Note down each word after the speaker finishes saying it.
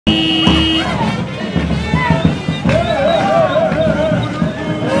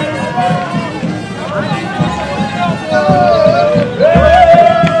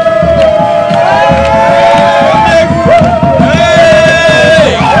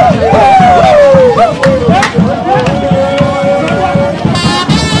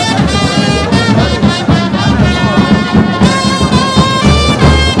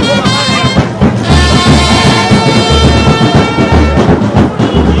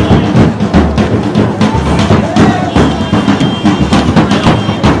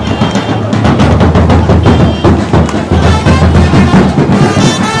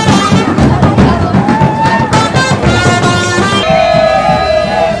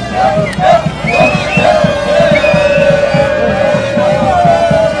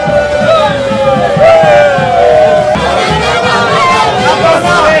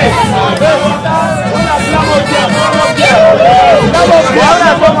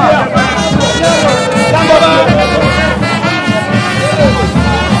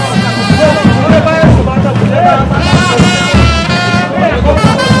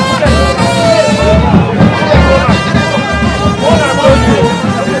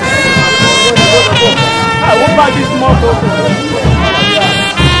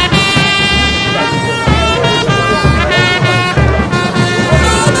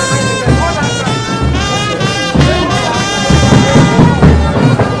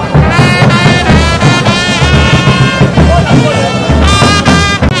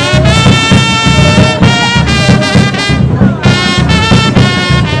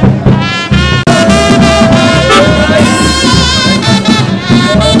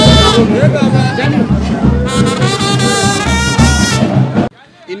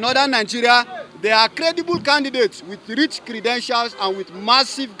In northern Nigeria, there are credible candidates with rich credentials and with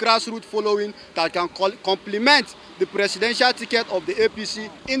massive grassroots following that can complement the presidential ticket of the APC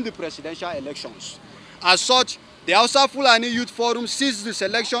in the presidential elections. As such, the Hausa Fulani Youth Forum sees the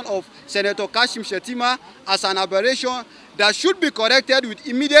selection of Senator Kashim Shettima as an aberration that should be corrected with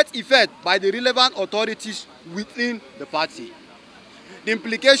immediate effect by the relevant authorities within the party. The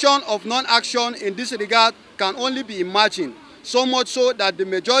implication of non-action in this regard can only be imagined, so much so that the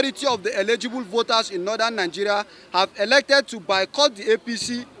majority of the eligible voters in northern Nigeria have elected to boycott the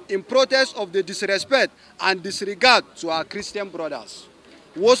APC in protest of the disrespect and disregard to our Christian brothers.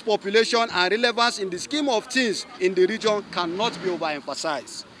 Worst population and relevance in the scheme of things in the region cannot be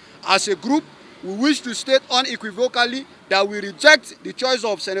overemphasized. As a group, we wish to state unequivocally that we reject the choice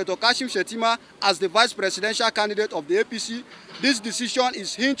of Senator Kashim Shettima as the vice presidential candidate of the APC. This decision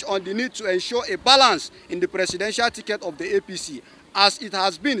is hinged on the need to ensure a balance in the presidential ticket of the APC, as it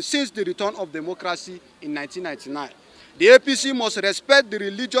has been since the return of democracy in 1999. The APC must respect the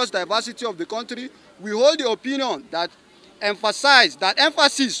religious diversity of the country. We hold the opinion that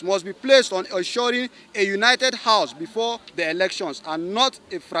emphasis must be placed on ensuring a united house before the elections and not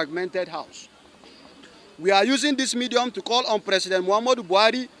a fragmented house. We are using this medium to call on President Muhammadu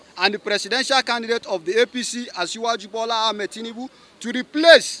Buhari and the presidential candidate of the APC, Asiwaju Bola Ahmed Tinubu, to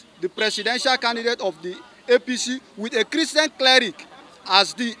replace the presidential candidate of the APC with a Christian cleric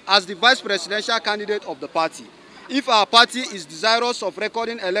as the vice presidential candidate of the party. If our party is desirous of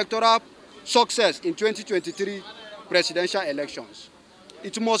recording electoral success in 2023 presidential elections,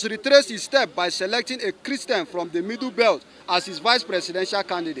 it must retrace its step by selecting a Christian from the Middle Belt as its vice presidential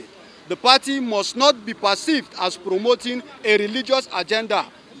candidate. The party must not be perceived as promoting a religious agenda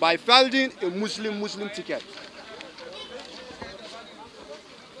by fielding a Muslim ticket.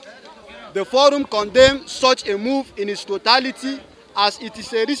 The forum condemns such a move in its totality, as it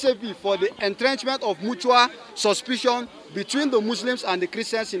is a recipe for the entrenchment of mutual suspicion between the Muslims and the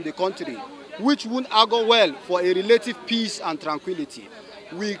Christians in the country, which won't augur well for a relative peace and tranquility.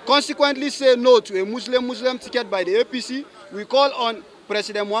 We consequently say no to a Muslim ticket by the APC. We call on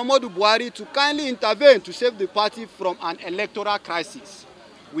President Muhammadu Buhari to kindly intervene to save the party from an electoral crisis.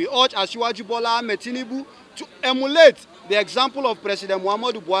 We urge Asiwaju Bola Ahmed Tinubu to emulate the example of President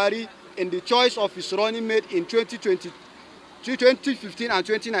Muhammadu Buhari in the choice of his running mate in 2015 and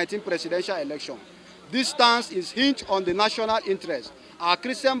 2019 presidential election. This stance is hinged on the national interest. Our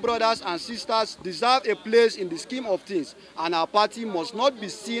Christian brothers and sisters deserve a place in the scheme of things, and our party must not be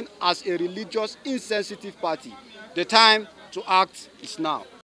seen as a religious, insensitive party. The time to act is now.